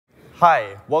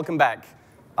Hi, welcome back.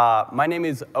 My name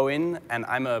is Owen, and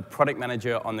I'm a product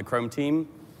manager on the Chrome team.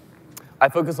 I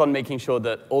focus on making sure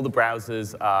that all the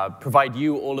browsers provide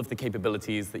you all of the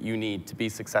capabilities that you need to be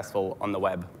successful on the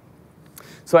web.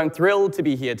 So I'm thrilled to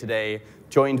be here today,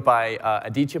 joined by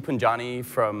Aditya Punjani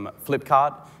from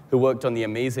Flipkart, who worked on the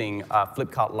amazing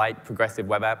Flipkart Lite progressive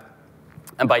web app,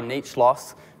 and by Nate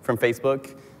Schloss from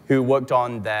Facebook, who worked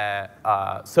on their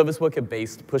service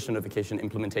worker-based push notification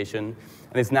implementation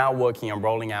and is now working on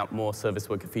rolling out more service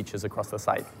worker features across the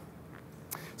site.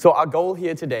 So our goal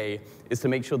here today is to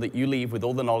make sure that you leave with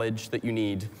all the knowledge that you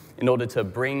need in order to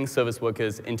bring service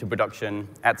workers into production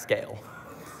at scale.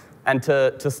 And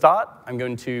to start, I'm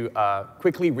going to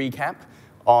quickly recap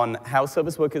on how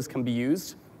service workers can be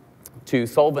used to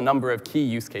solve a number of key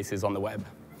use cases on the web.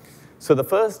 So the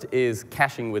first is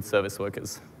caching with service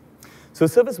workers. So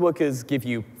service workers give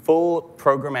you full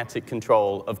programmatic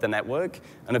control of the network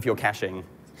and of your caching.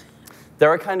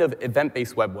 They're a kind of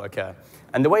event-based web worker.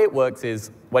 And the way it works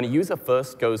is when a user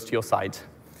first goes to your site,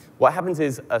 what happens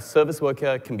is a service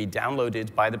worker can be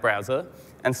downloaded by the browser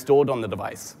and stored on the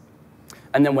device.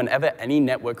 And then whenever any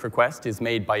network request is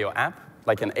made by your app,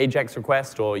 like an AJAX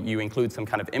request or you include some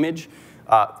kind of image,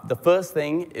 the first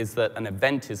thing is that an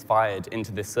event is fired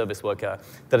into this service worker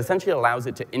that essentially allows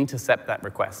it to intercept that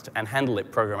request and handle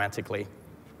it programmatically.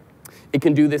 It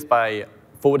can do this by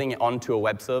forwarding it onto a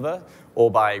web server,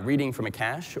 or by reading from a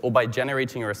cache, or by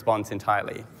generating a response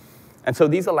entirely. And so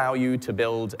these allow you to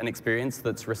build an experience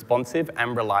that's responsive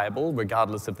and reliable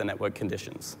regardless of the network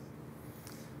conditions.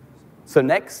 So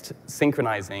next,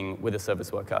 synchronizing with a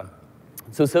service worker.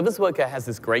 So service worker has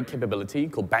this great capability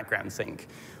called background sync,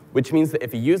 which means that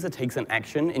if a user takes an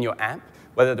action in your app,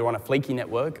 whether they're on a flaky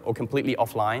network or completely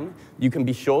offline, you can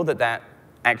be sure that that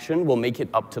action will make it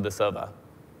up to the server.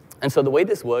 And so the way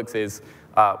this works is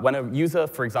when a user,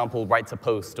 for example, writes a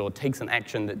post or takes an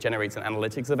action that generates an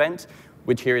analytics event,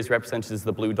 which here is represented as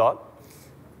the blue dot,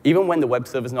 even when the web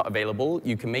server is not available,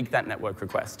 you can make that network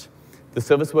request. The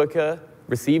service worker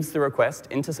receives the request,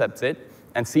 intercepts it,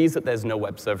 and sees that there's no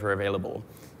web server available.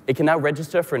 It can now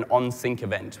register for an on-sync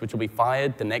event, which will be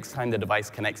fired the next time the device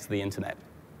connects to the internet.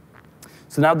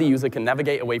 So now the user can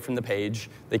navigate away from the page,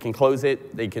 they can close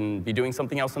it, they can be doing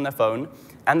something else on their phone,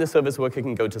 and the service worker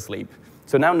can go to sleep.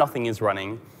 So now nothing is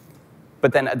running.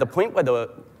 But then at the point where the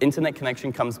internet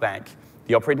connection comes back,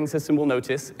 the operating system will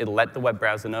notice, it'll let the web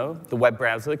browser know, the web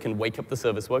browser can wake up the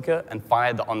service worker and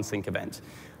fire the on-sync event.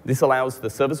 This allows the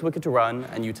service worker to run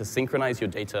and you to synchronize your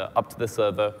data up to the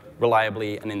server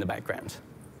reliably and in the background.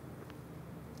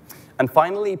 And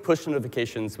finally, push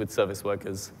notifications with service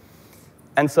workers.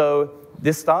 And so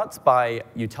this starts by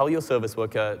you tell your service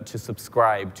worker to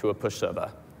subscribe to a push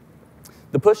server.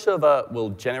 The push server will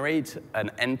generate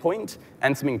an endpoint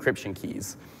and some encryption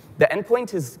keys. The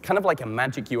endpoint is kind of like a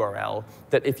magic URL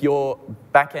that if your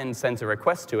backend sends a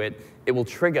request to it, it will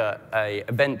trigger an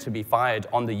event to be fired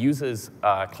on the user's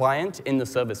client in the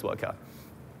service worker.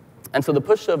 And so the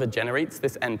push server generates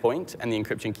this endpoint and the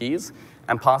encryption keys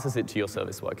and passes it to your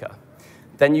service worker.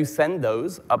 Then you send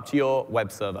those up to your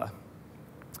web server.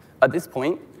 At this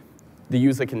point, the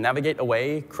user can navigate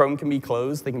away, Chrome can be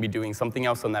closed, they can be doing something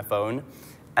else on their phone,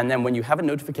 and then when you have a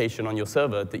notification on your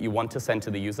server that you want to send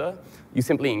to the user, you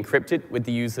simply encrypt it with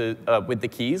the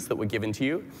keys that were given to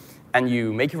you, and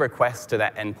you make a request to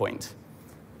that endpoint.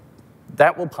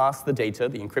 That will pass the data,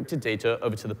 the encrypted data,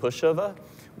 over to the push server,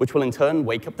 which will in turn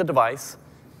wake up the device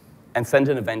and send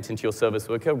an event into your service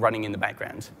worker running in the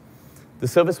background. The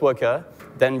service worker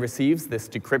then receives this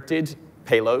decrypted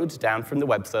payload down from the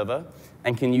web server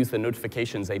and can use the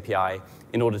notifications API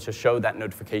in order to show that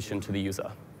notification to the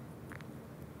user.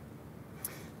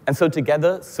 And so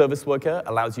together, Service Worker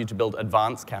allows you to build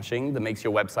advanced caching that makes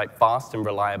your website fast and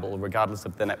reliable regardless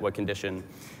of the network condition.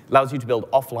 It allows you to build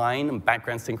offline and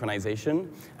background synchronization,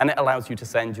 and it allows you to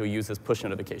send your users push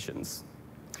notifications.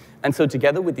 And so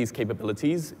together with these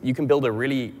capabilities, you can build a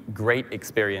really great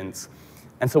experience.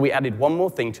 And so we added one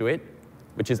more thing to it,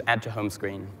 which is add to home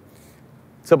screen.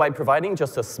 So by providing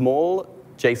just a small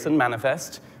JSON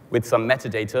manifest with some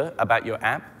metadata about your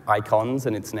app, icons,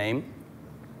 and its name,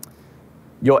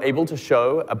 you're able to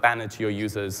show a banner to your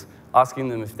users, asking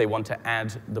them if they want to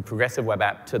add the progressive web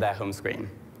app to their home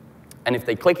screen. And if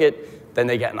they click it, then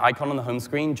they get an icon on the home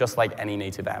screen, just like any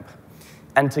native app.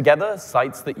 And together,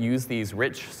 sites that use these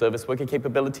rich service worker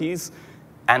capabilities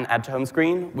and add to home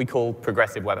screen, we call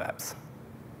progressive web apps.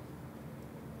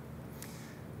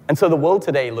 And so the world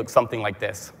today looks something like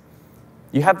this.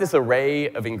 You have this array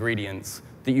of ingredients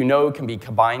that you know can be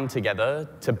combined together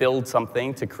to build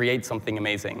something, to create something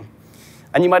amazing.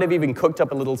 And you might have even cooked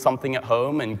up a little something at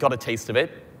home and got a taste of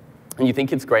it, and you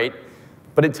think it's great.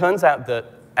 But it turns out that,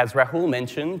 as Rahul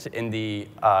mentioned in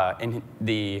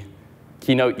the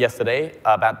keynote yesterday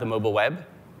about the mobile web,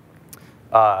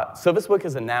 service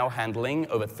workers are now handling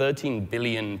over 13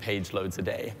 billion page loads a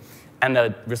day, and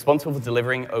are responsible for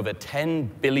delivering over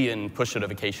 10 billion push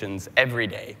notifications every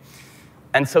day.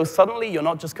 And so suddenly, you're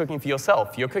not just cooking for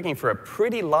yourself. You're cooking for a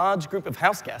pretty large group of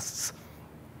house guests.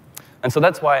 And so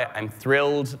that's why I'm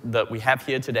thrilled that we have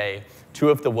here today two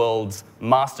of the world's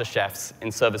master chefs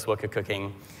in service worker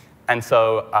cooking. And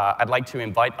so I'd like to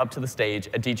invite up to the stage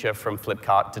Aditya from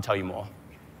Flipkart to tell you more.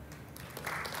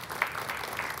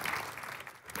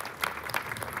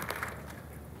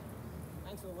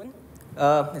 Thanks, Owen.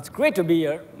 It's great to be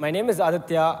here. My name is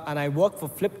Aditya, and I work for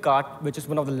Flipkart, which is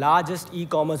one of the largest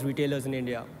e-commerce retailers in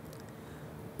India.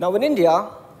 Now, in India,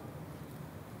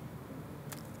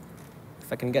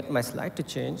 if I can get my slide to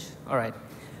change. All right.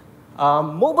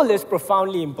 Mobile is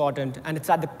profoundly important, and it's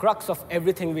at the crux of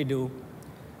everything we do.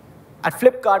 At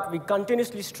Flipkart, we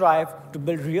continuously strive to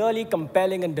build really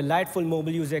compelling and delightful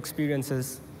mobile user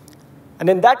experiences. And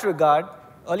in that regard,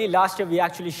 early last year, we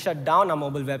actually shut down our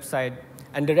mobile website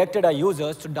and directed our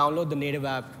users to download the native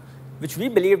app, which we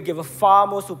believed gave a far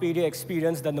more superior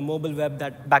experience than the mobile web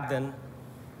back then.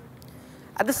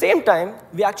 At the same time,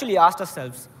 we actually asked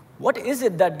ourselves, what is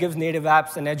it that gives native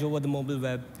apps an edge over the mobile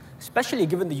web, especially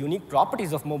given the unique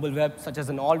properties of mobile web, such as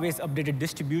an always updated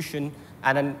distribution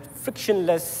and a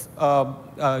frictionless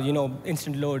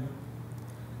instant load?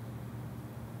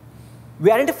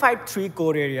 We identified three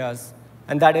core areas,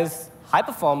 and that is high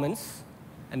performance,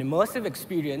 an immersive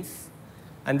experience,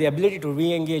 and the ability to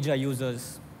re-engage our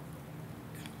users.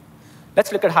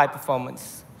 Let's look at high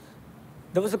performance.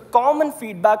 There was a common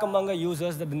feedback among our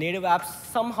users that the native apps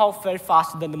somehow felt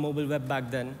faster than the mobile web back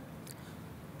then.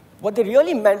 What they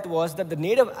really meant was that the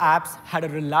native apps had a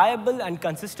reliable and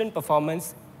consistent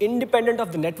performance independent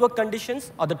of the network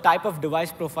conditions or the type of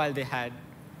device profile they had.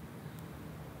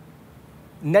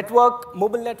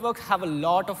 Mobile networks have a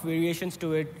lot of variations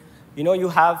to it. You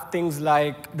have things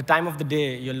like the time of the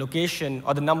day, your location,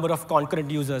 or the number of concurrent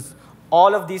users.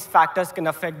 All of these factors can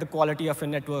affect the quality of your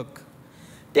network.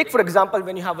 Take, for example,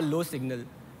 when you have a low signal.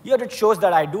 Here it shows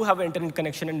that I do have an internet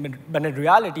connection, but in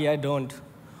reality, I don't.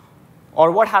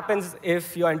 Or what happens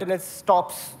if your internet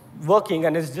stops working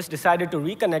and has just decided to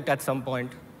reconnect at some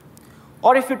point?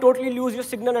 Or if you totally lose your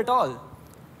signal at all.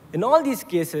 In all these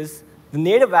cases, the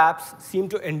native apps seem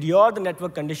to endure the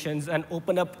network conditions and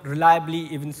open up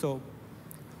reliably even so.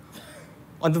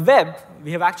 On the web,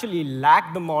 we have actually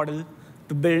lacked the model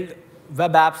to build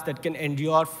web apps that can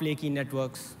endure flaky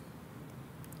networks.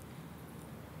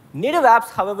 Native apps,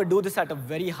 however, do this at a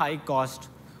very high cost.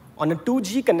 On a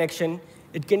 2G connection,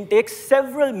 it can take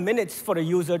several minutes for a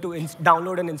user to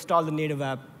download and install the native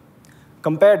app.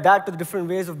 Compare that to the different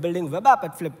ways of building web app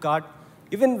at Flipkart.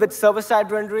 Even with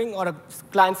server-side rendering or a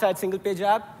client-side single-page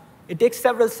app, it takes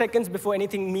several seconds before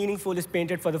anything meaningful is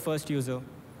painted for the first user.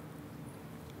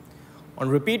 On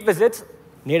repeat visits,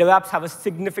 native apps have a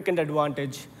significant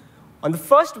advantage. On the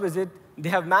first visit, they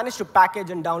have managed to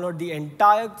package and download the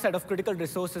entire set of critical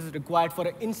resources required for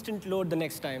an instant load the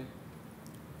next time.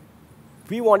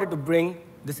 We wanted to bring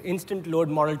this instant load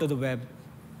model to the web.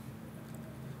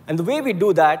 And the way we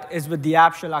do that is with the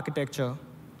app shell architecture.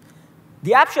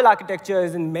 The app shell architecture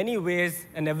is in many ways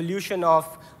an evolution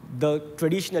of the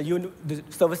traditional the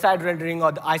server-side rendering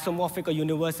or the isomorphic or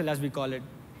universal, as we call it.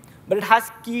 But it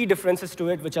has key differences to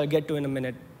it, which I'll get to in a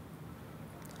minute.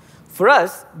 For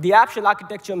us, the app shell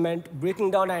architecture meant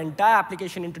breaking down our entire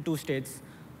application into two states,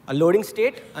 a loading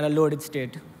state and a loaded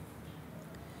state.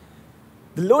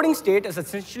 The loading state is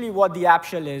essentially what the app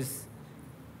shell is.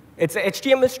 It's an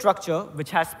HTML structure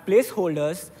which has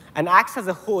placeholders and acts as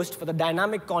a host for the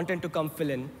dynamic content to come fill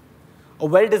in. A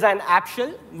well-designed app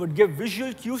shell would give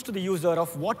visual cues to the user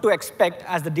of what to expect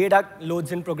as the data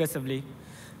loads in progressively.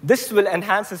 This will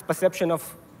enhance his perception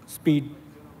of speed.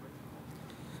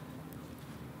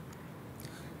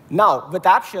 Now, with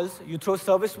app shells, you throw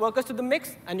service workers to the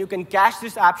mix, and you can cache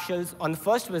these app shells on the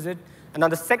first visit, and on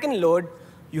the second load,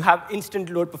 you have instant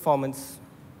load performance.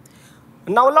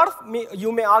 Now, a lot of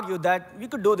you may argue that we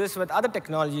could do this with other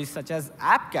technologies, such as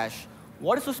app cache.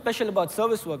 What is so special about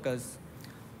service workers?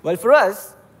 Well, for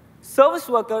us, service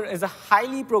worker is a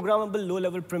highly programmable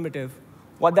low-level primitive.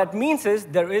 What that means is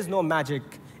there is no magic.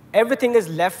 Everything is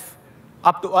left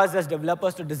up to us as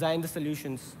developers to design the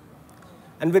solutions.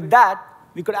 And with that,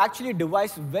 we could actually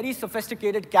devise very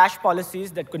sophisticated cache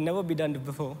policies that could never be done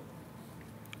before.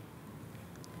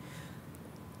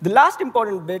 The last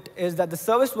important bit is that the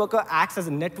service worker acts as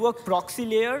a network proxy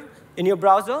layer in your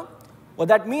browser. What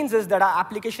that means is that our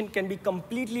application can be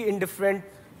completely indifferent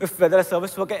if whether a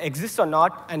service worker exists or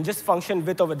not and just function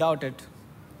with or without it.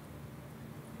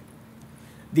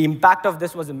 The impact of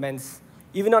this was immense.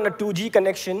 Even on a 2G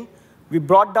connection, we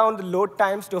brought down the load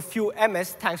times to a few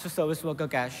ms thanks to service worker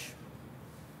cache.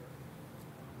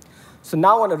 So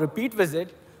now on a repeat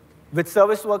visit, with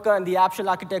service worker and the app shell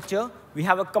architecture, we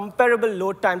have a comparable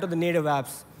load time to the native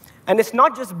apps. And it's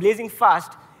not just blazing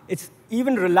fast, it's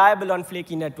even reliable on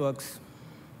flaky networks.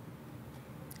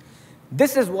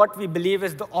 This is what we believe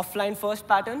is the offline first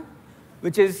pattern,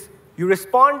 which is you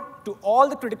respond to all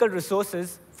the critical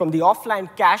resources from the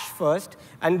offline cache first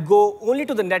and go only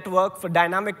to the network for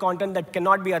dynamic content that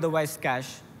cannot be otherwise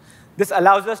cached. This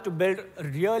allows us to build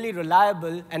really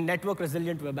reliable and network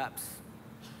resilient web apps.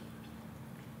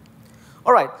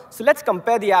 All right, so let's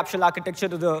compare the app shell architecture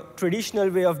to the traditional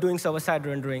way of doing server-side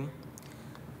rendering.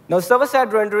 Now,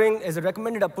 server-side rendering is a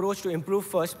recommended approach to improve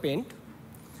first paint,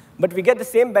 but we get the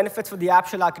same benefits for the app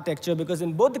shell architecture because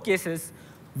in both the cases,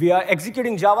 we are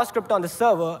executing JavaScript on the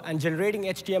server and generating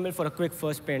HTML for a quick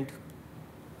first paint.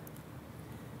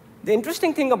 The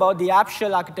interesting thing about the app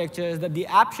shell architecture is that the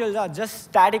app shells are just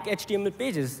static HTML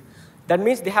pages. That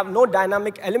means they have no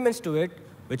dynamic elements to it,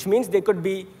 which means they could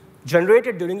be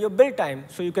generated during your build time.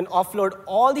 So you can offload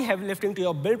all the heavy lifting to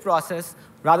your build process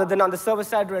rather than on the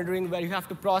server-side rendering where you have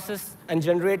to process and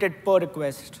generate it per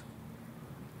request.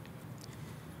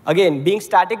 Again, being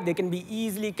static, they can be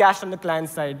easily cached on the client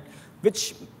side,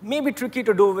 which may be tricky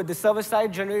to do with the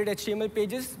server-side generated HTML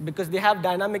pages because they have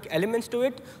dynamic elements to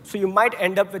it, so you might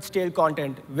end up with stale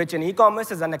content, which in e-commerce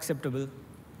is unacceptable.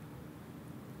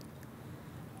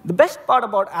 The best part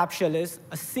about app shell is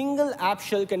a single app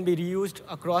shell can be reused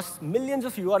across millions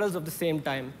of URLs of the same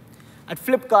time. At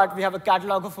Flipkart, we have a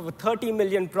catalog of over 30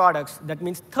 million products. That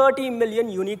means 30 million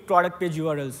unique product page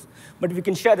URLs. But we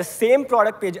can share the same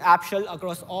product page app shell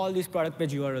across all these product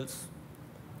page URLs.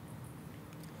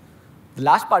 The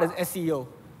last part is SEO.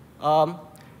 A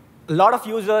lot of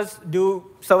users do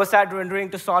server-side rendering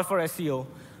to solve for SEO.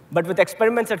 But with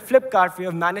experiments at Flipkart, we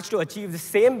have managed to achieve the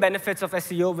same benefits of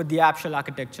SEO with the app shell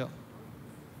architecture.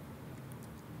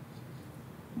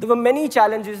 There were many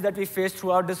challenges that we faced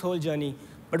throughout this whole journey.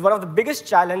 But one of the biggest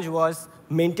challenges was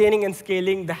maintaining and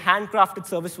scaling the handcrafted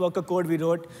service worker code we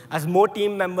wrote as more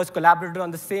team members collaborated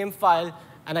on the same file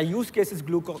and our use cases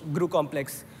grew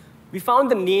complex. We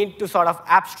found the need to sort of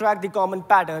abstract the common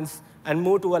patterns and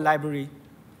move to a library.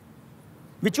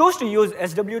 We chose to use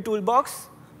SW Toolbox.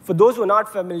 For those who are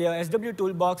not familiar, SW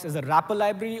Toolbox is a wrapper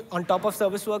library on top of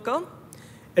Service Worker.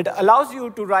 It allows you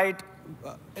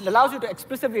to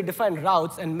explicitly define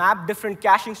routes and map different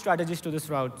caching strategies to these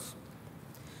routes.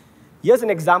 Here's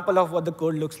an example of what the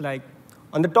code looks like.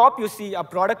 On the top, you see a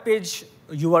product page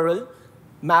URL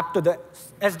mapped to the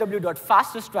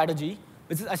sw.fastest strategy,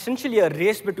 which is essentially a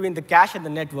race between the cache and the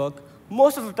network,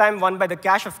 most of the time won by the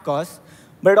cache, of course.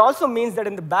 But it also means that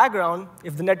in the background,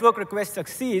 if the network request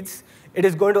succeeds, it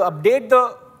is going to update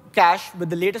the cache with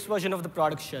the latest version of the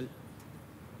product shell.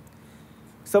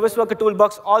 Service Worker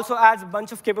Toolbox also adds a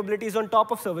bunch of capabilities on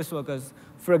top of service workers.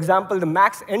 For example, the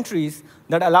max entries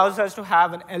that allows us to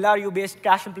have an LRU-based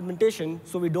cache implementation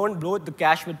so we don't bloat the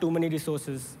cache with too many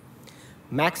resources.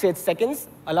 Max 8 seconds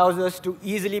allows us to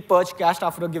easily purge cache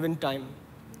after a given time.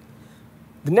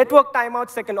 The network timeout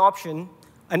second option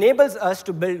enables us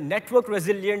to build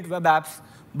network-resilient web apps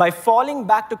by falling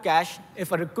back to cache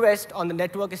if a request on the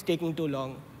network is taking too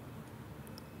long.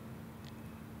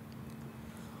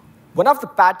 One of the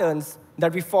patterns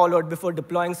that we followed before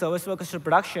deploying service workers to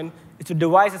production is to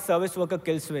devise a service worker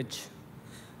kill switch.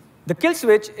 The kill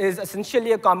switch is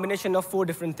essentially a combination of 4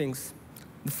 different things.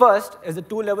 The first is the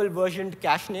 2-level versioned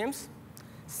cache names.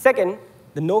 Second,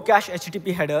 the no-cache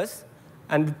HTTP headers.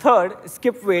 And the third is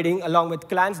skip waiting along with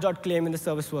clients.claim in the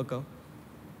service worker.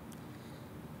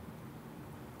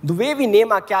 The way we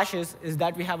name our caches is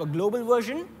that we have a global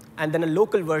version and then a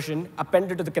local version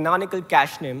appended to the canonical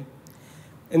cache name.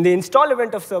 In the install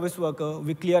event of service worker,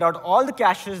 we clear out all the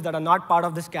caches that are not part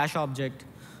of this cache object.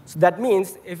 So that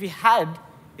means if we had,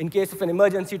 in case of an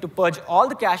emergency, to purge all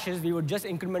the caches, we would just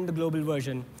increment the global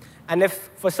version. And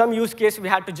if, for some use case, we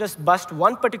had to just bust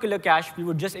one particular cache, we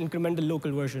would just increment the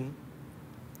local version.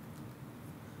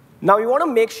 Now, we want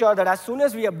to make sure that as soon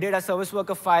as we update our service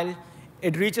worker file,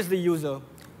 it reaches the user.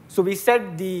 So we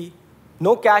set the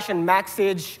no cache and max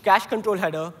age cache control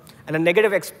header and a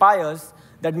negative expires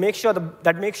that makes sure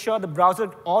the browser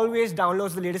always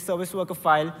downloads the latest service worker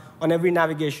file on every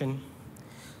navigation.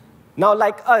 Now,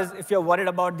 like us, if you're worried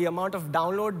about the amount of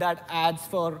download that adds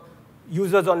for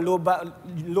users on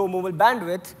low mobile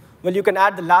bandwidth, well, you can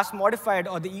add the last modified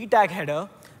or the e-tag header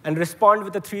and respond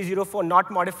with a 304 not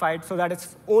modified so that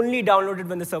it's only downloaded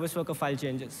when the service worker file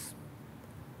changes.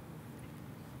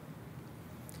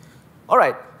 All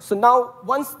right, so now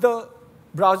once the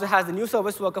browser has the new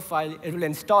service worker file, it will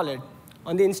install it.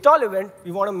 On the install event,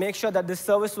 we want to make sure that this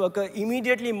service worker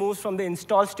immediately moves from the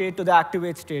install state to the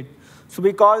activate state. So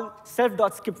we call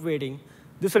self.skip waiting.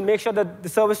 This will make sure that the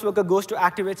service worker goes to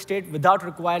activate state without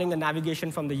requiring a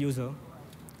navigation from the user.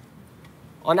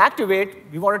 On activate,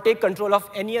 we want to take control of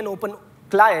any and open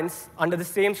clients under the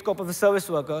same scope of the service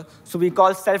worker, so we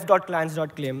call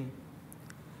self.clients.claim.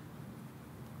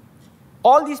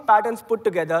 All these patterns put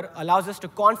together allows us to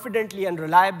confidently and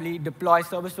reliably deploy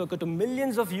service worker to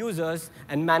millions of users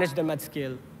and manage them at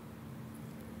scale.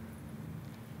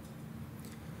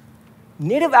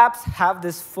 Native apps have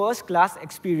this first-class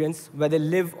experience where they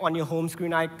live on your home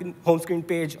screen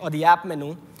page or the app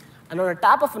menu, and on a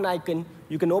tap of an icon,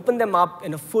 you can open them up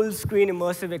in a full-screen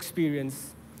immersive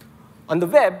experience. On the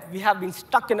web, we have been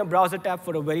stuck in a browser tab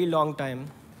for a very long time.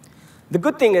 The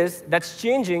good thing is that's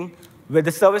changing with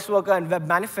the service worker and web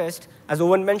manifest. As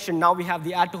Owen mentioned, now we have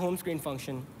the add to home screen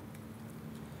function.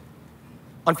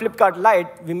 On Flipkart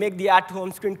Lite, we make the add to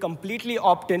home screen completely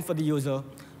opt-in for the user.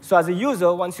 So as a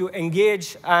user, once you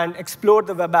engage and explore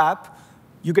the web app,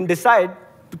 you can decide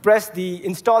to press the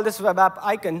install this web app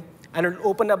icon, and it'll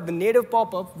open up the native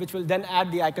pop-up, which will then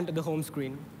add the icon to the home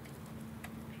screen.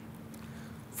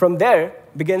 From there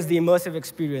begins the immersive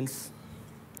experience.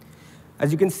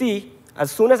 As you can see, as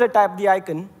soon as I tap the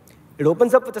icon, it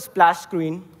opens up with a splash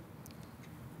screen.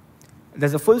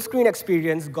 There's a full screen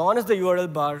experience. Gone is the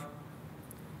URL bar.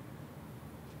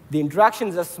 The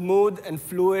interactions are smooth and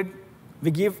fluid.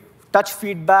 We give touch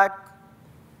feedback.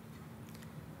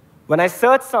 When I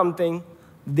search something,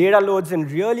 data loads in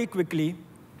really quickly.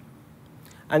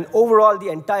 And overall, the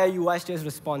entire UI stays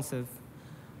responsive.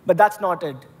 But that's not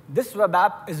it. This web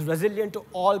app is resilient to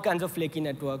all kinds of flaky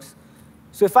networks.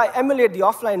 So if I emulate the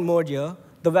offline mode here,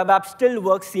 the web app still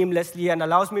works seamlessly and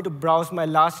allows me to browse my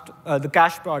the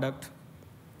cache product.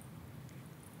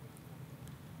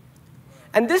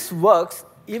 And this works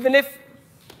even if,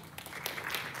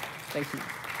 thank you.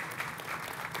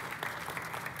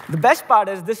 The best part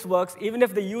is this works even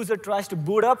if the user tries to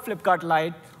boot up Flipkart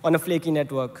Lite on a flaky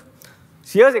network.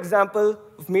 So here's an example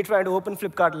of me trying to open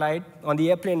Flipkart Lite on the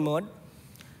airplane mode.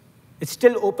 It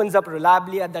still opens up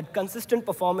reliably at that consistent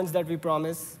performance that we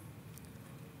promise.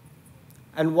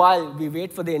 And while we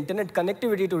wait for the internet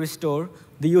connectivity to restore,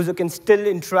 the user can still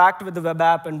interact with the web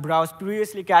app and browse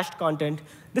previously cached content.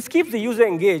 This keeps the user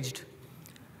engaged.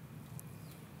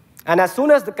 And as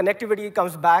soon as the connectivity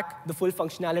comes back, the full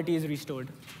functionality is restored.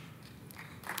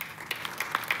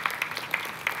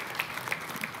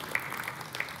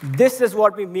 This is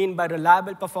what we mean by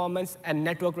reliable performance and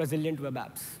network-resilient web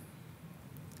apps.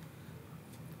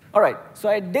 All right, so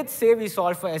I did say we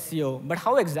solved for SEO, but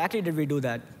how exactly did we do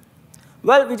that?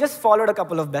 Well, we just followed a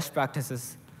couple of best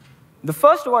practices. The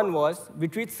first one was we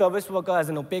treat service worker as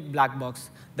an opaque black box.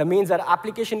 That means that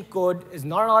application code is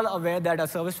not at all aware that a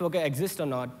service worker exists or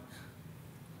not.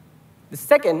 The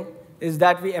second is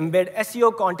that we embed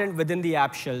SEO content within the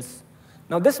app shells.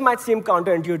 Now, this might seem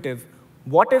counterintuitive.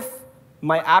 What if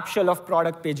my app shell of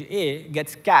product page A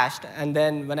gets cached, and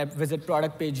then when I visit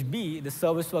product page B, the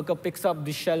service worker picks up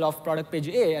the shell of product page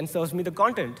A and serves me the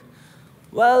content?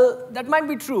 Well, that might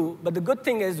be true, but the good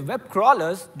thing is web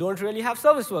crawlers don't really have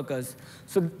service workers.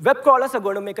 So web crawlers are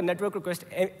going to make a network request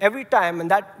every time,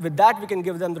 and with that, we can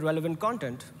give them the relevant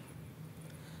content.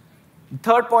 The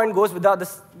third point goes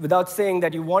without saying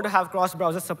that you want to have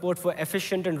cross-browser support for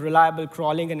efficient and reliable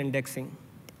crawling and indexing.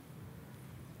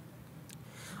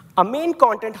 Our main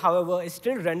content, however, is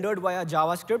still rendered via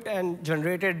JavaScript and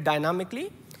generated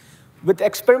dynamically. With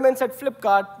experiments at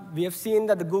Flipkart, we have seen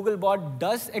that the Google bot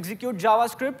does execute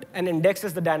JavaScript and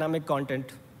indexes the dynamic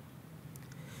content.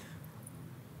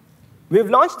 We've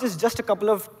launched this just a couple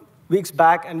of weeks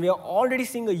back, and we are already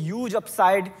seeing a huge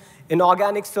upside in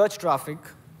organic search traffic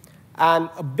and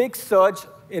a big surge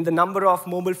in the number of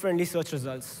mobile-friendly search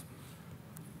results.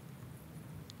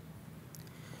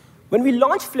 When we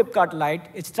launched Flipkart Lite,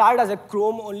 it started as a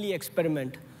Chrome-only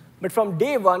experiment. But from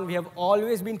day one, we have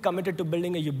always been committed to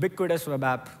building a ubiquitous web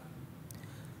app.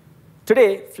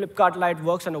 Today, Flipkart Lite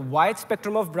works on a wide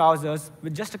spectrum of browsers,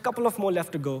 with just a couple of more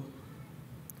left to go.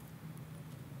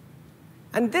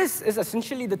 And this is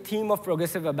essentially the theme of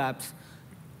progressive web apps.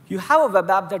 You have a web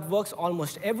app that works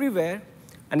almost everywhere,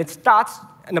 and it starts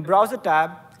in a browser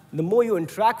tab. The more you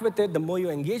interact with it, the more you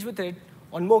engage with it.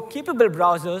 On more capable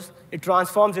browsers, it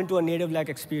transforms into a native-like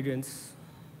experience.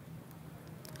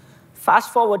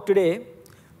 Fast forward today,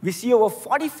 we see over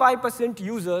 45%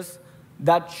 users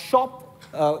that shop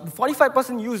the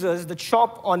 45% users that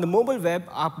shop on the mobile web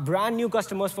are brand new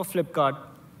customers for Flipkart.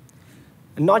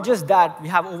 And not just that, we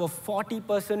have over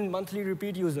 40% monthly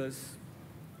repeat users.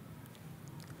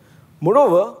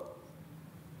 Moreover,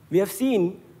 we have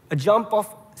seen a jump of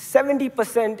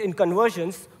 70% in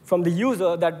conversions from the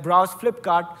user that browsed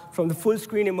Flipkart from the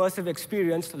full-screen immersive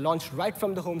experience launched right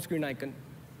from the home screen icon.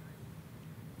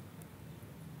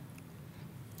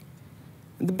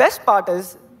 And the best part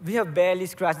is we have barely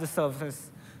scratched the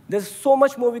surface. There's so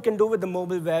much more we can do with the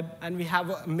mobile web, and we have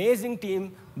an amazing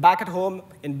team back at home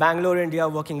in Bangalore, India,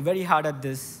 working very hard at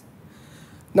this.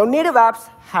 Now, native apps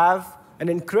have an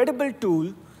incredible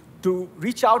tool to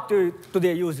reach out to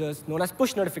their users, known as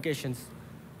push notifications.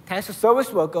 Thanks to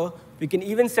Service Worker, we can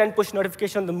even send push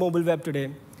notifications on the mobile web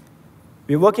today.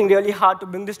 We're working really hard to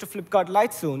bring this to Flipkart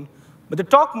Lite soon. But to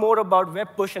talk more about web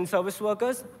push and Service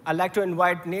Workers, I'd like to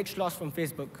invite Nate Schloss from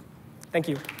Facebook. Thank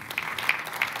you.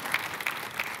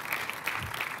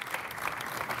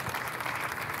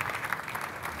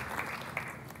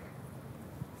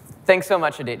 Thanks so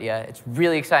much, Aditya. It's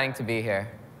really exciting to be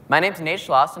here. My name's Nate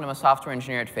Schloss, and I'm a software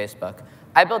engineer at Facebook.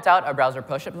 I built out our browser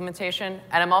push implementation,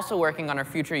 and I'm also working on our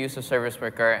future use of Service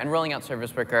Worker and rolling out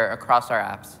Service Worker across our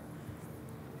apps.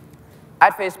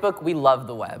 At Facebook, we love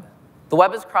the web. The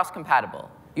web is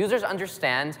cross-compatible. Users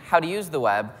understand how to use the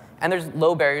web, and there's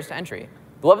low barriers to entry.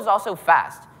 The web is also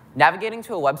fast. Navigating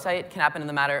to a website can happen in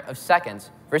the matter of seconds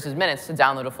versus minutes to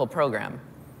download a full program.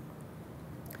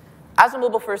 As a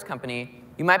mobile-first company,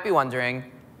 you might be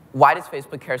wondering, why does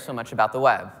Facebook care so much about the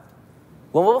web?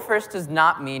 Well, mobile-first does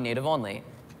not mean native-only.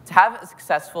 To have a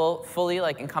successful, fully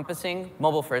encompassing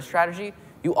mobile-first strategy,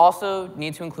 you also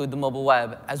need to include the mobile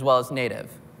web as well as native.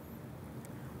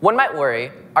 One might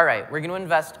worry, all right, we're going to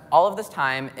invest all of this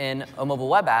time in a mobile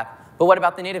web app, but what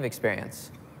about the native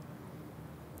experience?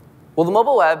 Well, the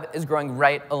mobile web is growing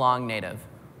right along native.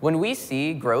 When we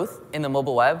see growth in the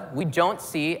mobile web, we don't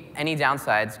see any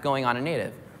downsides going on in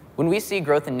native. When we see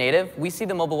growth in native, we see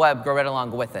the mobile web grow right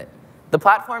along with it. The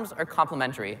platforms are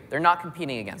complementary. They're not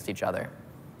competing against each other.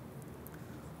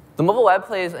 The mobile web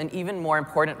plays an even more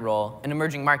important role in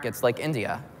emerging markets like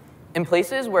India. In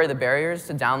places where the barriers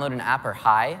to download an app are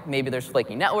high, maybe there's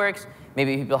flaky networks,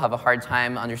 maybe people have a hard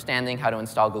time understanding how to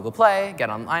install Google Play, get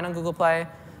online on Google Play,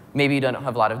 maybe you don't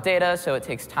have a lot of data, so it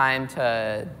takes time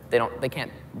to, they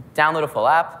can't download a full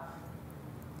app.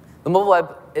 The mobile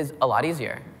web is a lot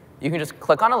easier. You can just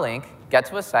click on a link, get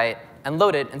to a site, and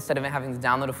load it instead of having to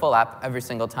download a full app every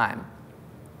single time.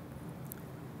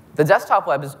 The desktop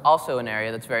web is also an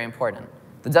area that's very important.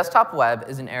 The desktop web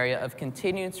is an area of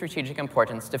continued strategic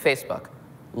importance to Facebook.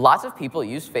 Lots of people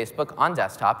use Facebook on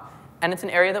desktop, and it's an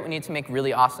area that we need to make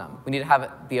really awesome. We need to have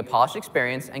it be a polished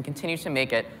experience and continue to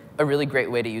make it a really great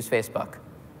way to use Facebook.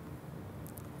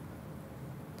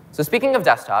 So speaking of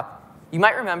desktop, you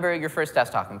might remember your first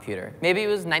desktop computer. Maybe it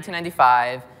was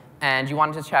 1995, and you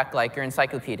wanted to check your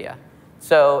encyclopedia.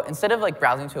 So instead of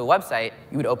browsing to a website,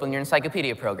 you would open your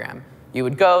encyclopedia program. You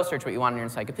would go, search what you want in your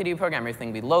encyclopedia program,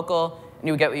 everything would be local, and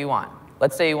you would get what you want.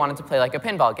 Let's say you wanted to play a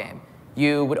pinball game.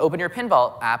 You would open your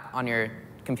pinball app on your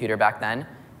computer back then,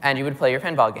 and you would play your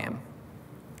pinball game.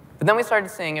 But then we started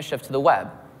seeing a shift to the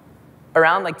web.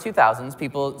 Around 2000s,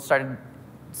 people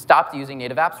stopped using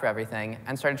native apps for everything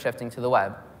and started shifting to the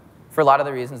web for a lot of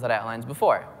the reasons that I outlined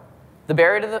before. The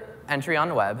barrier to the entry on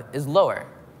the web is lower.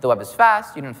 The web is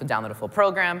fast. You don't have to download a full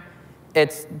program.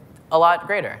 It's a lot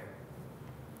greater.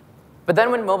 But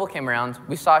then when mobile came around,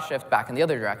 we saw a shift back in the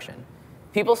other direction.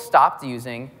 People stopped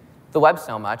using the web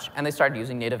so much, and they started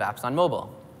using native apps on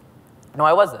mobile. Now,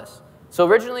 why was this? So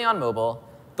originally on mobile,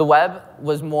 the web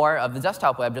was more of the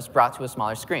desktop web just brought to a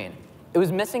smaller screen. It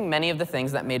was missing many of the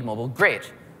things that made mobile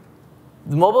great.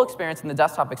 The mobile experience and the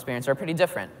desktop experience are pretty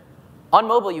different. On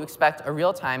mobile, you expect a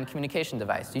real-time communication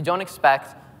device. You don't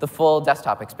expect the full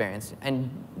desktop experience. And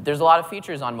there's a lot of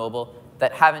features on mobile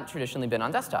that haven't traditionally been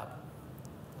on desktop.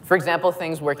 For example,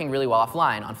 things working really well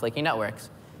offline on flaky networks,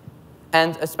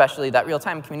 and especially that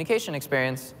real-time communication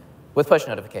experience with push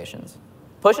notifications.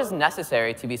 Push is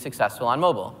necessary to be successful on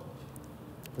mobile.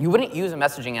 You wouldn't use a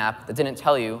messaging app that didn't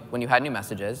tell you when you had new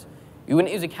messages. You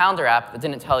wouldn't use a calendar app that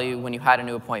didn't tell you when you had a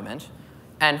new appointment.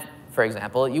 And, for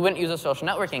example, you wouldn't use a social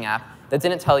networking app that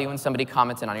didn't tell you when somebody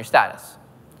commented on your status.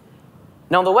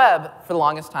 Now, on the web, for the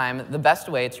longest time, the best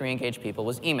way to re-engage people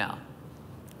was email.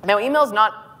 Now, email is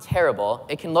not terrible.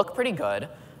 It can look pretty good.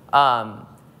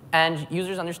 And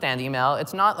users understand email.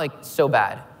 It's not so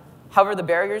bad. However, the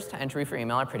barriers to entry for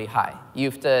email are pretty high. You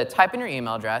have to type in your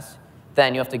email address.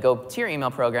 Then you have to go to your email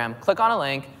program, click on a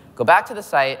link, go back to the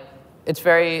site.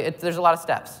 There's a lot of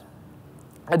steps.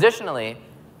 Additionally,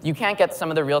 you can't get some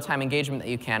of the real-time engagement that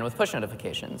you can with push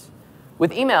notifications.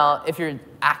 With email, if you're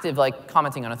active, like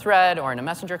commenting on a thread or in a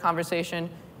messenger conversation,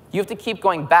 you have to keep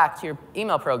going back to your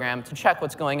email program to check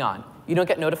what's going on. You don't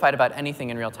get notified about anything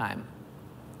in real time.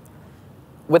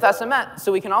 With SMS,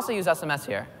 so we can also use SMS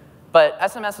here. But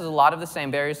SMS has a lot of the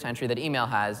same barriers to entry that email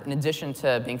has, in addition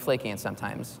to being flaky and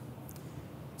sometimes.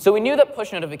 So we knew that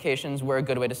push notifications were a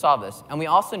good way to solve this. And we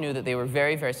also knew that they were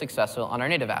very, very successful on our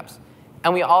native apps.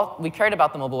 And we cared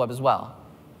about the mobile web as well.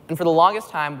 And for the longest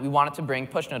time, we wanted to bring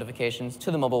push notifications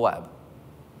to the mobile web.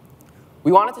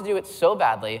 We wanted to do it so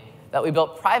badly that we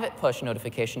built private push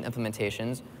notification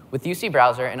implementations with UC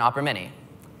Browser and Opera Mini.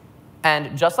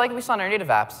 And just like we saw in our native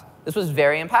apps, this was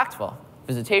very impactful.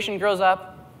 Visitation grows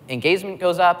up, engagement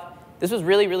goes up. This was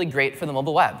really, really great for the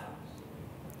mobile web.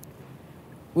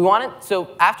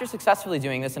 So after successfully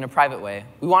doing this in a private way,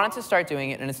 we wanted to start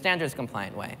doing it in a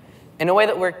standards-compliant way, in a way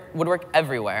that would work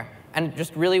everywhere, and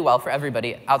just really well for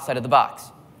everybody outside of the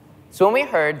box. So when we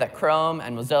heard that Chrome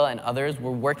and Mozilla and others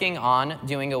were working on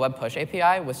doing a web push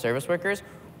API with service workers,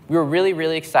 we were really,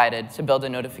 really excited to build a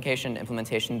notification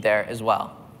implementation there as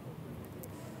well.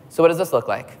 So what does this look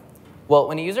like? Well,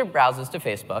 when a user browses to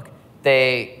Facebook,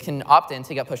 they can opt in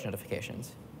to get push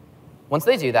notifications. Once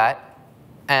they do that,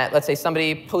 let's say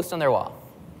somebody posts on their wall.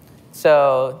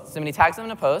 So somebody tags them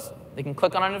in a post, they can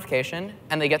click on a notification,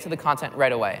 and they get to the content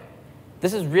right away.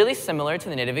 This is really similar to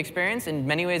the native experience. In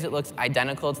many ways, it looks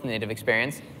identical to the native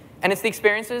experience. And it's the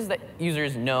experiences that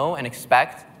users know and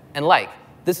expect and like.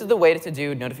 This is the way to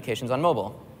do notifications on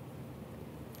mobile.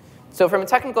 So from a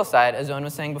technical side, as Owen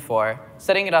was saying before,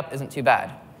 setting it up isn't too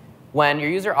bad. When your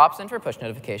user opts in for push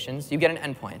notifications, you get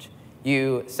an endpoint.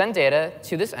 You send data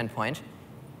to this endpoint.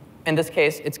 In this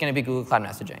case, it's going to be Google Cloud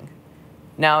Messaging.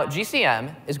 Now,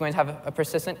 GCM is going to have a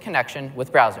persistent connection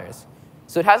with browsers.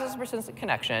 So it has this persistent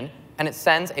connection, and it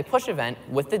sends a push event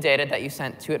with the data that you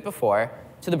sent to it before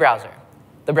to the browser.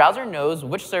 The browser knows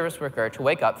which service worker to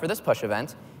wake up for this push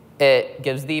event. It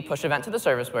gives the push event to the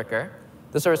service worker.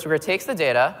 The service worker takes the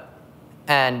data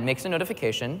and makes a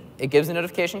notification. It gives the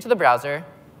notification to the browser,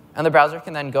 and the browser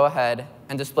can then go ahead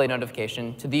and display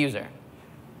notification to the user.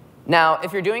 Now,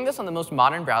 if you're doing this on the most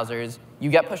modern browsers, you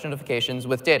get push notifications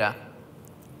with data.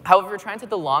 However, if you're trying to take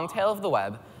the long tail of the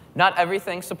web, not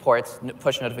everything supports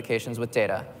push notifications with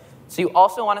data. So you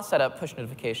also want to set up push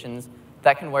notifications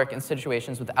that can work in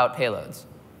situations without payloads.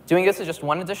 Doing this is just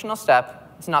one additional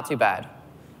step. It's not too bad.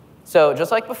 So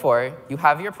just like before, you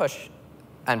have your push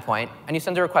endpoint, and you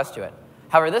send a request to it.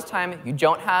 However, this time, you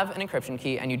don't have an encryption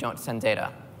key, and you don't send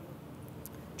data.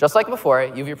 Just like before,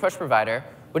 you have your push provider,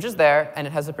 which is there, and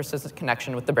it has a persistent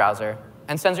connection with the browser,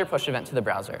 and sends your push event to the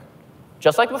browser.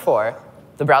 Just like before,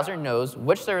 the browser knows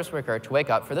which service worker to wake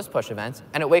up for this push event,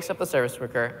 and it wakes up the service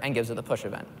worker and gives it the push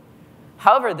event.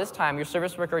 However, this time, your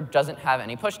service worker doesn't have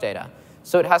any push data.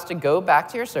 So it has to go back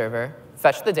to your server,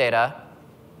 fetch the data,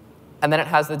 and then it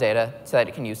has the data so that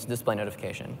it can use to display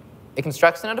notification. It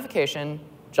constructs the notification,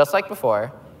 just like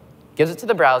before, gives it to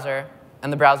the browser,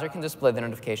 and the browser can display the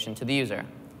notification to the user.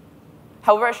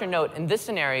 However, I should note, in this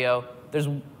scenario, there's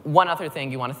one other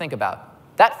thing you want to think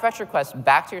about. That fetch request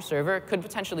back to your server could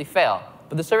potentially fail,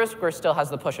 but the service worker still has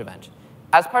the push event.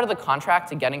 As part of the contract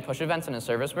to getting push events in a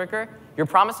service worker, you're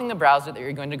promising the browser that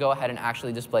you're going to go ahead and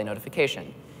actually display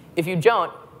notification. If you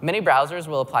don't, many browsers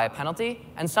will apply a penalty,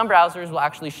 and some browsers will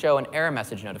actually show an error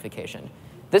message notification.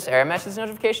 This error message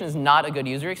notification is not a good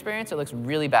user experience. It looks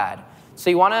really bad. So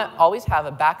you want to always have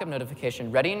a backup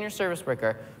notification ready in your service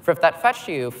worker for if that fetch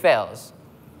to you fails.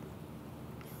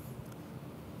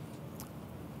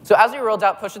 So as we rolled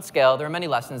out push at scale, there are many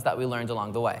lessons that we learned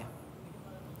along the way.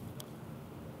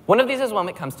 One of these is when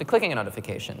it comes to clicking on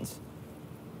notifications.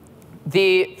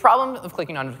 The problem of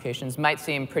clicking on notifications might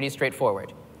seem pretty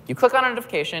straightforward. You click on a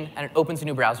notification, and it opens a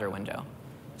new browser window.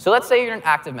 So let's say you're in an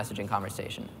active messaging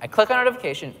conversation. I click on a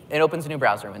notification, it opens a new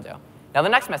browser window. Now the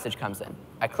next message comes in.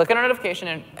 I click on a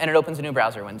notification, and it opens a new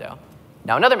browser window.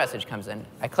 Now another message comes in.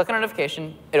 I click on a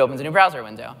notification, it opens a new browser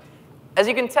window. As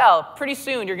you can tell, pretty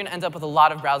soon you're going to end up with a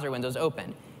lot of browser windows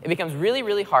open. It becomes really,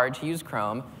 really hard to use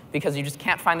Chrome because you just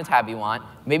can't find the tab you want.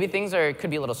 Maybe things could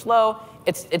be a little slow.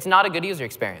 It's not a good user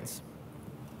experience.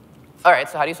 All right,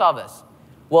 so how do you solve this?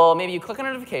 Well, maybe you click on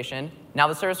a notification. Now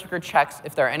the service worker checks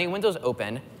if there are any windows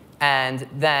open. And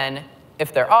then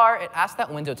if there are, it asks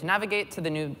that window to navigate to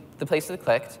the place it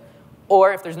clicked.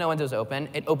 Or if there's no windows open,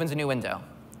 it opens a new window.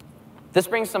 This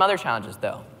brings some other challenges,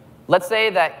 though. Let's say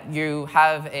that you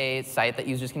have a site that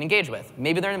users can engage with.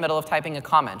 Maybe they're in the middle of typing a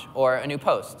comment or a new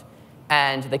post.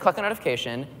 And they click a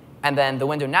notification, and then the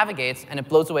window navigates, and it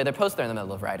blows away their post they're in the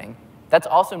middle of writing. That's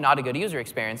also not a good user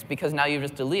experience, because now you've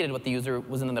just deleted what the user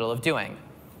was in the middle of doing.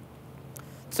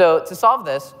 So to solve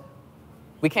this,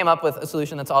 we came up with a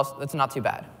solution that's not too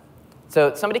bad.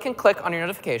 So somebody can click on your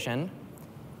notification.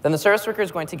 Then the service worker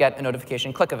is going to get a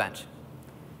notification click event.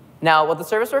 Now, what the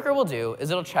service worker will do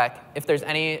is it'll check if there's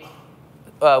any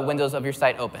windows of your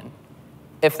site open.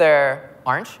 If there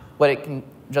aren't, what it can,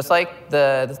 just like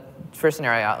the first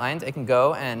scenario I outlined, it can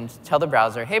go and tell the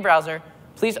browser, hey, browser,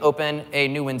 please open a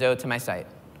new window to my site.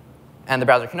 And the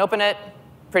browser can open it.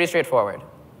 Pretty straightforward.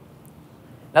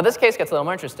 Now, this case gets a little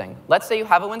more interesting. Let's say you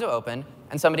have a window open,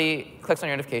 and somebody clicks on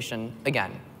your notification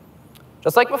again.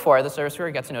 Just like before, the service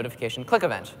worker gets a notification click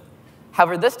event.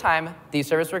 However, this time, the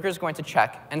service worker is going to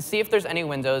check and see if there's any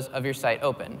windows of your site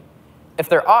open. If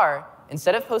there are,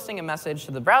 instead of posting a message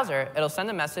to the browser, it'll send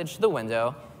a message to the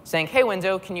window saying, hey,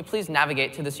 window, can you please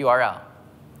navigate to this URL?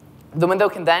 The window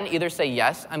can then either say,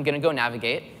 yes, I'm going to go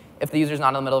navigate, if the user's not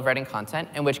in the middle of writing content,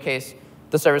 in which case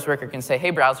the service worker can say,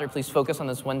 hey, browser, please focus on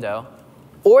this window.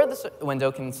 Or the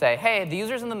window can say, hey, the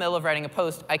user's in the middle of writing a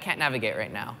post. I can't navigate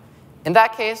right now. In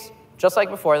that case, just like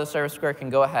before, the service worker can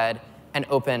go ahead and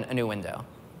open a new window.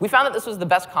 We found that this was the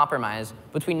best compromise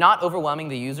between not overwhelming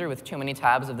the user with too many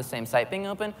tabs of the same site being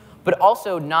open, but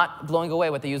also not blowing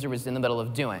away what the user was in the middle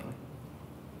of doing.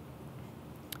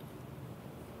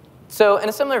 So in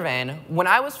a similar vein, when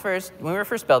we were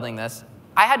first building this,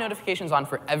 I had notifications on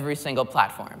for every single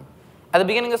platform. At the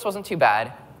beginning, this wasn't too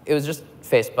bad. It was just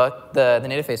Facebook, the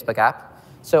native Facebook app.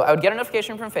 So I would get a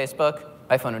notification from Facebook.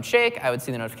 My phone would shake. I would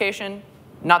see the notification.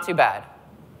 Not too bad.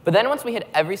 But then once we hit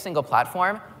every single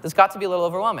platform, this got to be a little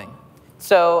overwhelming.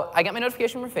 So I get my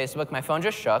notification from Facebook. My phone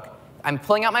just shook. I'm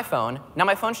pulling out my phone. Now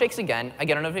my phone shakes again. I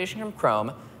get a notification from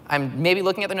Chrome. I'm maybe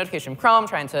looking at the notification from Chrome,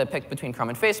 trying to pick between Chrome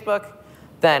and Facebook.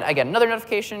 Then I get another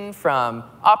notification from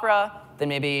Opera. Then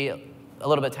maybe a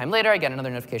little bit of time later, I get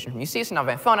another notification from UC. So now I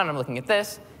have my phone out, and I'm looking at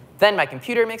this. Then my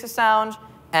computer makes a sound,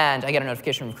 and I get a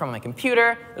notification from Chrome on my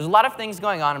computer. There's a lot of things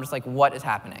going on. I'm just like, what is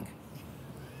happening?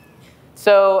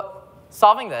 So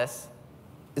solving this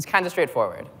is kind of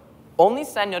straightforward. Only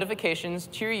send notifications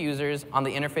to your users on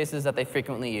the interfaces that they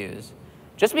frequently use.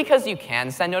 Just because you can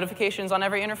send notifications on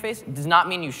every interface does not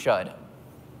mean you should.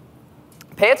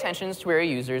 Pay attention to where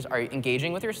your users are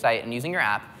engaging with your site and using your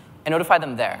app, and notify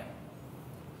them there.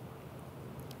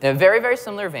 In a very, very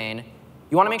similar vein,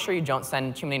 you want to make sure you don't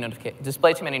send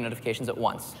display too many notifications at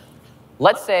once.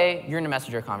 Let's say you're in a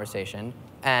Messenger conversation,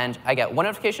 and I get one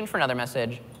notification for another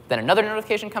message, then another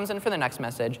notification comes in for the next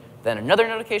message, then another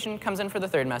notification comes in for the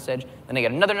third message, then I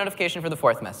get another notification for the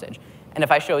fourth message. And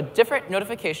if I show a different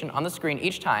notification on the screen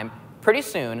each time, pretty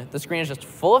soon the screen is just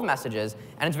full of messages,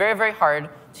 and it's very, very hard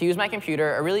to use my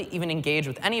computer or really even engage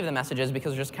with any of the messages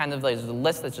because there's just kind of there's a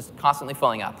list that's just constantly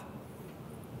filling up.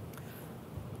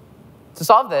 To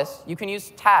solve this, you can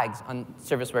use tags on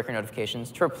service worker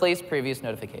notifications to replace previous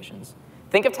notifications.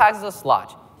 Think of tags as a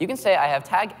slot. You can say I have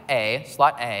tag A,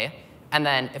 slot A, and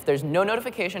then if there's no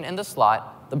notification in the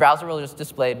slot, the browser will just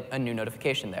display a new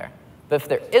notification there. But if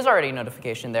there is already a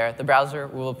notification there, the browser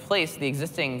will replace the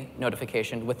existing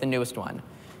notification with the newest one.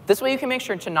 This way you can make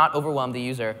sure to not overwhelm the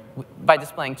user by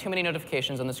displaying too many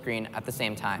notifications on the screen at the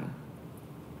same time.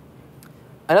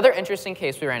 Another interesting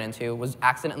case we ran into was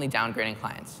accidentally downgrading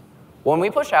clients. When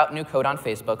we push out new code on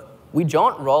Facebook, we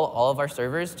don't roll all of our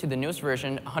servers to the newest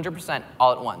version 100%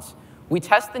 all at once. We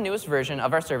test the newest version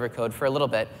of our server code for a little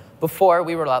bit before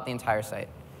we roll out the entire site.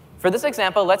 For this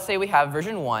example, let's say we have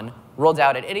version 1 rolled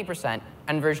out at 80%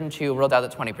 and version 2 rolled out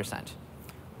at 20%.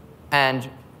 And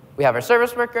we have our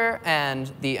service worker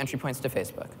and the entry points to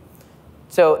Facebook.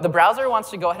 So the browser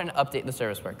wants to go ahead and update the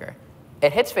service worker.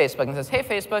 It hits Facebook and says, hey,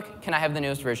 Facebook, can I have the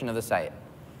newest version of the site?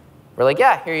 We're like,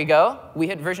 yeah, here you go. We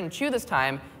hit version 2 this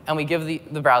time, and we give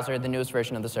the browser the newest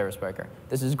version of the service worker.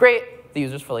 This is great. The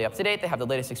user's fully up to date. They have the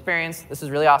latest experience. This is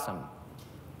really awesome.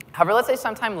 However, let's say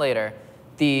sometime later,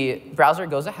 the browser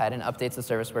goes ahead and updates the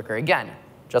service worker again,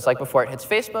 just like before it hits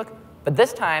Facebook. But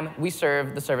this time, we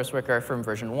serve the service worker from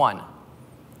version 1.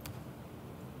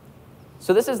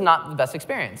 So this is not the best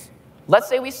experience. Let's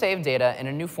say we save data in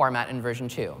a new format in version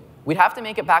 2. We'd have to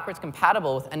make it backwards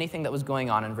compatible with anything that was going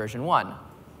on in version 1.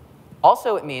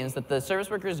 Also, it means that the service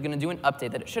worker is going to do an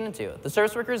update that it shouldn't do. The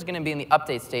service worker is going to be in the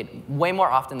update state way more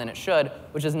often than it should,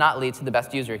 which does not lead to the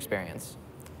best user experience.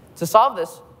 To solve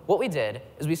this, what we did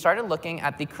is we started looking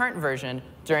at the current version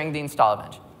during the install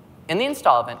event. In the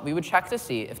install event, we would check to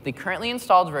see if the currently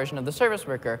installed version of the service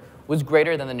worker was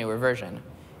greater than the newer version.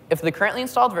 If the currently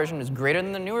installed version is greater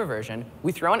than the newer version,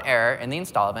 we throw an error in the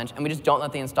install event, and we just don't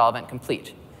let the install event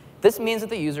complete. This means that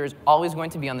the user is always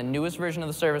going to be on the newest version of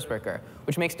the service worker,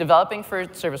 which makes developing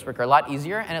for service worker a lot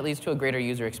easier, and it leads to a greater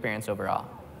user experience overall.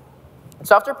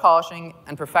 So after polishing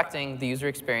and perfecting the user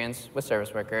experience with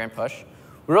service worker and push,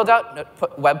 we rolled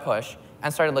out web push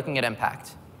and started looking at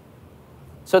impact.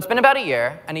 So it's been about a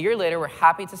year, and a year later, we're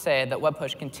happy to say that web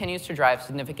push continues to drive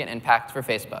significant impact for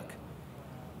Facebook.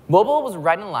 Mobile was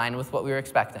right in line with what we were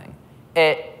expecting.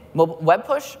 Web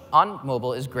push on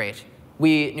mobile is great.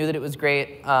 We knew that it was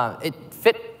great. It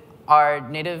fit our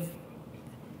native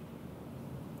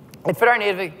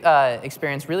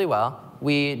experience really well.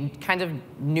 We kind of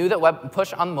knew that web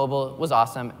push on mobile was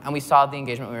awesome, and we saw the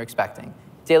engagement we were expecting.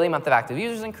 Daily month of active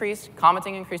users increased,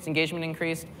 commenting increased, engagement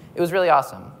increased. It was really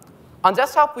awesome. On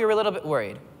desktop, we were a little bit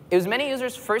worried. It was many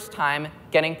users' first time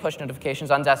getting push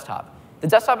notifications on desktop. The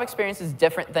desktop experience is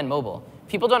different than mobile.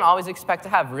 People don't always expect to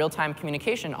have real-time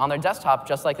communication on their desktop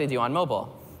just like they do on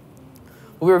mobile.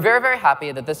 We were very, very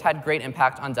happy that this had great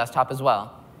impact on desktop as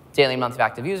well. Daily month of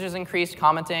active users increased,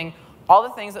 commenting, all the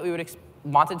things that we would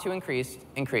wanted to increase,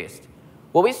 increased.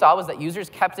 What we saw was that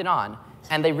users kept it on,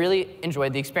 and they really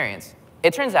enjoyed the experience.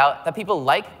 It turns out that people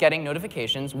like getting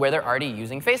notifications where they're already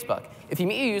using Facebook. If you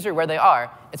meet a user where they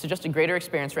are, it's just a greater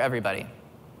experience for everybody.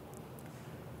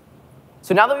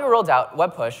 So now that we rolled out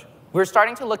web push, we're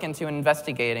starting to look into and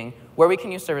investigating where we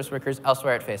can use service workers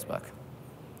elsewhere at Facebook.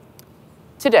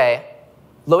 Today,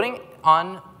 loading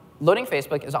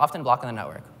Facebook is often blocked on the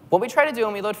network. What we try to do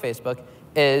when we load Facebook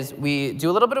is we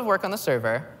do a little bit of work on the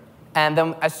server, and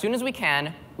then as soon as we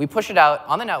can, we push it out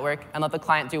on the network and let the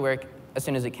client do work as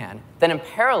soon as it can. Then in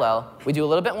parallel, we do a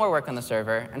little bit more work on the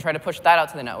server and try to push that out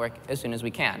to the network as soon as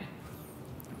we can.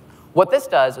 What this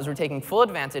does is we're taking full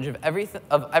advantage of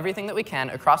everything that we can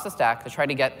across the stack to try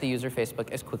to get the user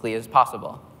Facebook as quickly as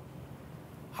possible.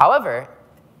 However,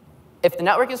 if the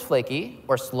network is flaky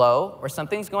or slow or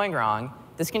something's going wrong,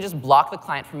 this can just block the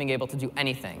client from being able to do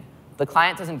anything. The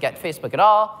client doesn't get Facebook at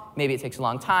all. Maybe it takes a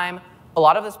long time. A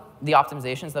lot of the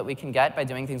optimizations that we can get by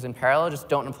doing things in parallel just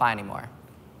don't apply anymore.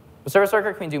 The Service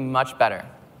Worker can do much better.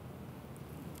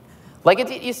 Like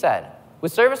Aditi said,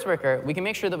 with Service Worker, we can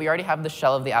make sure that we already have the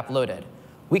shell of the app loaded.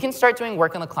 We can start doing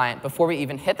work on the client before we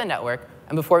even hit the network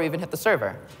and before we even hit the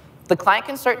server. The client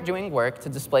can start doing work to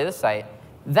display the site.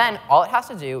 Then all it has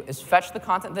to do is fetch the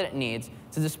content that it needs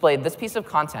to display this piece of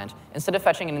content instead of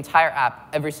fetching an entire app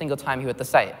every single time you hit the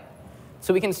site.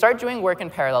 So we can start doing work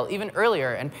in parallel even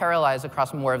earlier and parallelize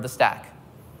across more of the stack.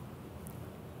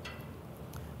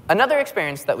 Another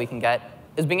experience that we can get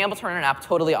is being able to run an app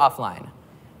totally offline.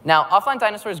 Now, offline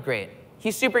dinosaur is great.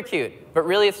 He's super cute, but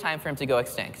really it's time for him to go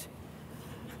extinct.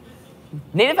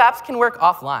 Native apps can work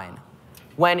offline.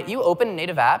 When you open a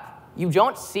native app, you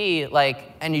don't see,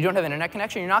 and you don't have an internet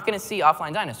connection, you're not going to see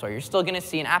offline dinosaur. You're still going to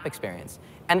see an app experience.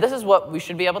 And this is what we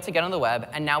should be able to get on the web,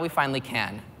 and now we finally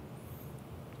can.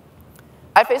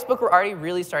 At Facebook, we're already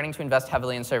really starting to invest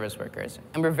heavily in service workers,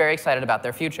 and we're very excited about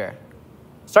their future.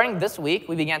 Starting this week,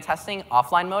 we began testing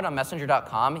offline mode on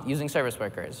Messenger.com using service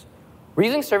workers. We're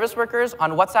using service workers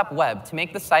on WhatsApp Web to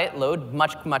make the site load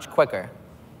much, much quicker.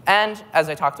 And as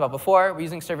I talked about before, we're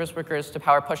using service workers to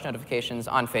power push notifications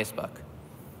on Facebook.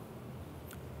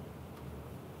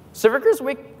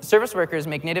 Service workers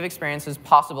make native experiences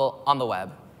possible on the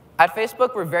web. At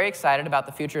Facebook, we're very excited about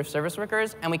the future of service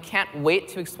workers, and we can't wait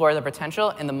to explore their potential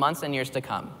in the months and years to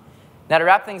come. Now, to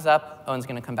wrap things up, Owen's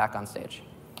going to come back on stage.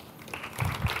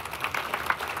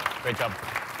 Great job.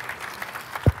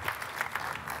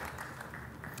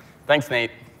 Thanks,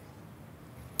 Nate.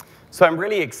 So I'm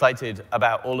really excited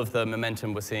about all of the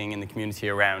momentum we're seeing in the community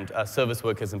around service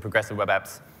workers and progressive web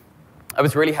apps. I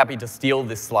was really happy to steal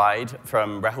this slide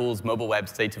from Rahul's Mobile Web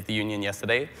State of the Union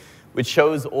yesterday, which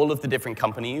shows all of the different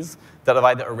companies that have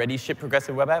either already shipped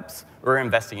progressive web apps or are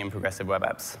investing in progressive web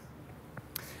apps.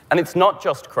 And it's not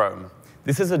just Chrome.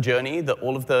 This is a journey that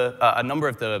a number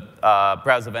of the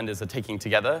browser vendors are taking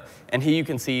together. And here you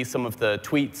can see some of the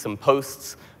tweets and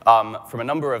posts from a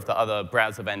number of the other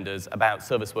browser vendors about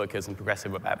service workers and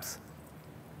progressive web apps.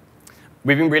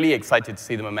 We've been really excited to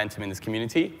see the momentum in this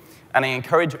community, and I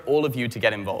encourage all of you to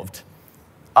get involved.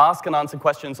 Ask and answer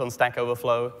questions on Stack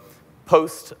Overflow,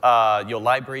 post your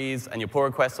libraries and your pull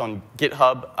requests on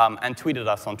GitHub, and tweet at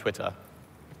us on Twitter.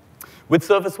 With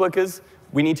service workers,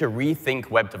 we need to rethink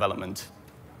web development.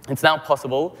 It's now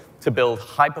possible to build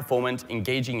high-performant,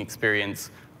 engaging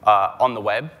experience on the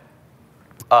web.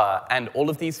 And all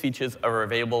of these features are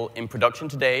available in production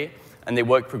today, and they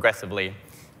work progressively.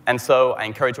 And so I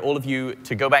encourage all of you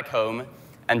to go back home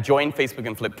and join Facebook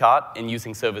and Flipkart in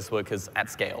using service workers at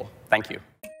scale. Thank you.